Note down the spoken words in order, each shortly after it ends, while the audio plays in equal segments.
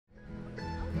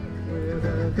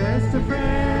just a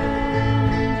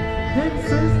friend,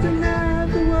 insisting that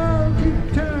the world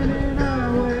keep turning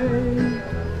our way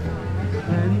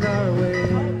and our way.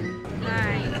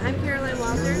 Hi, I'm Caroline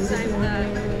Walters. I'm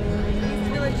the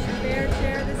East Village Fair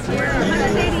Chair this year.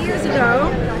 180 years ago,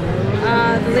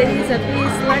 the ladies of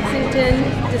East Lexington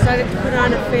decided to put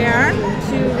on a fair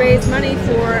to raise money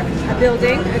for a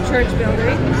building, a church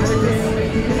building, which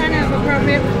is kind of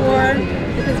appropriate for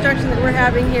the construction that we're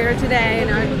having here today in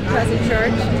our present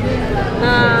church.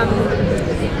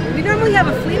 We normally have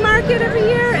a flea market every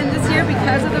year, and this year,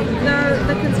 because of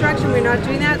the construction, we're not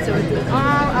doing that, so it's an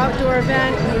all-outdoor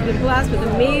event. We've been blessed with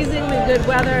amazingly good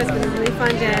weather. It's been a really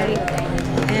fun day,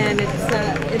 and it's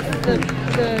the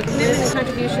commitment and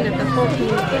contribution of the whole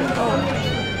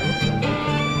community.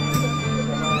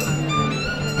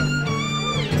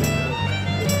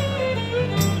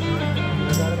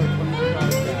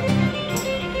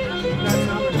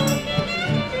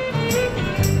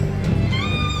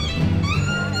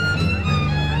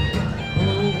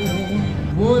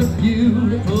 What a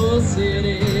beautiful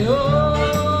city, oh,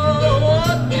 what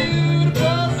a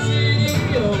beautiful city,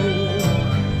 oh,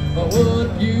 what a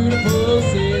beautiful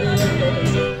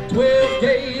city, 12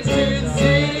 gates to the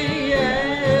city,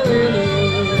 hallelujah.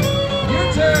 Your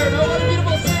turn, oh, what a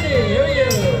beautiful city, here we go.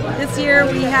 This year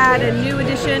we had a new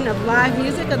edition of live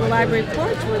music on the library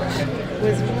porch, which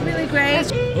was really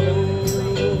great. Oh,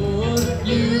 what a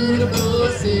beautiful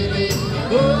city,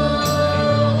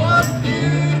 oh, what a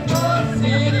beautiful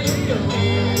city.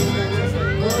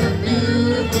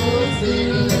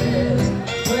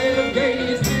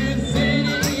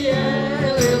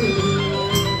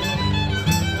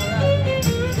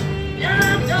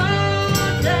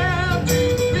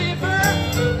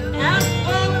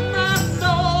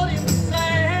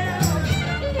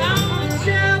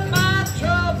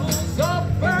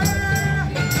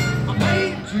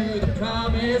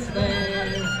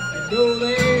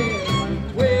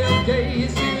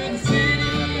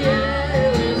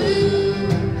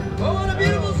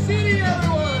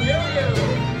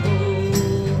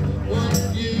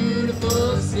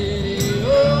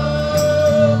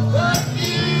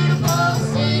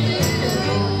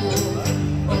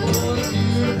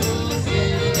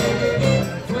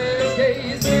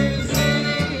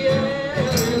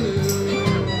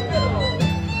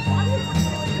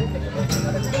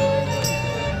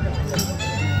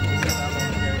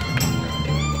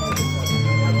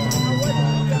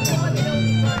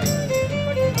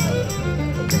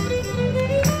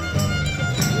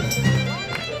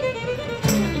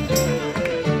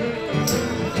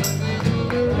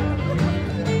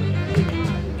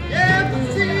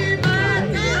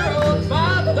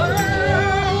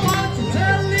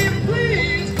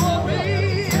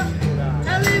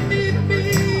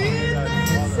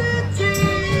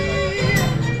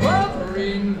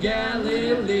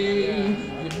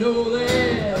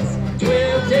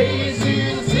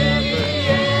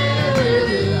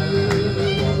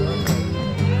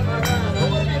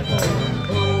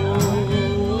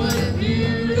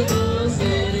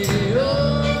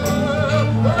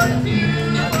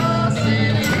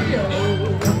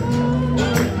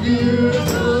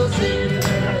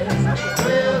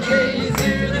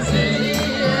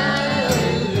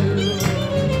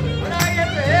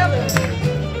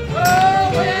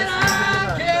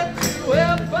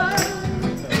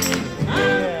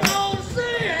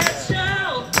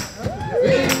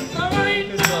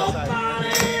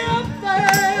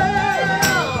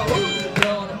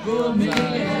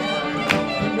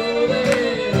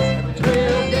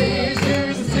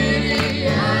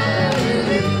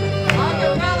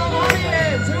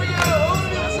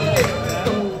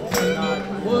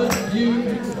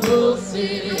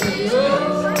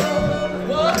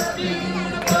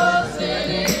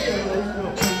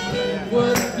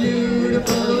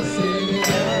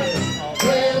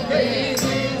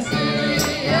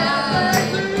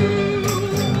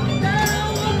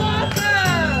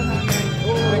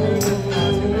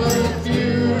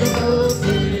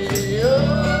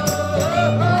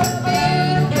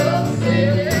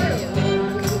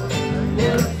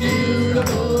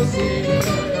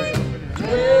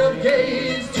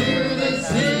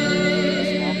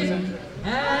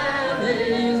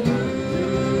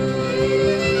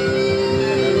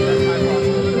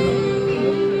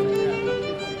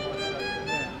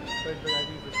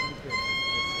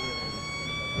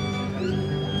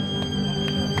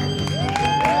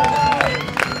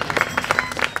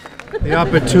 The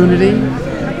opportunity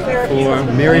for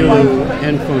Mary Lou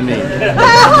and for me to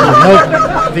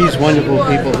help these wonderful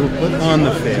people who put on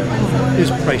the fair is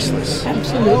priceless.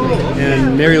 Absolutely.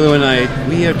 And Mary Lou and I,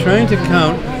 we are trying to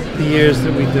count the years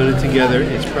that we've done it together,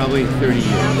 it's probably 30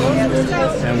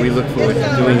 years. And we look forward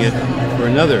to doing it for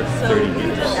another 30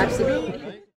 years. Absolutely.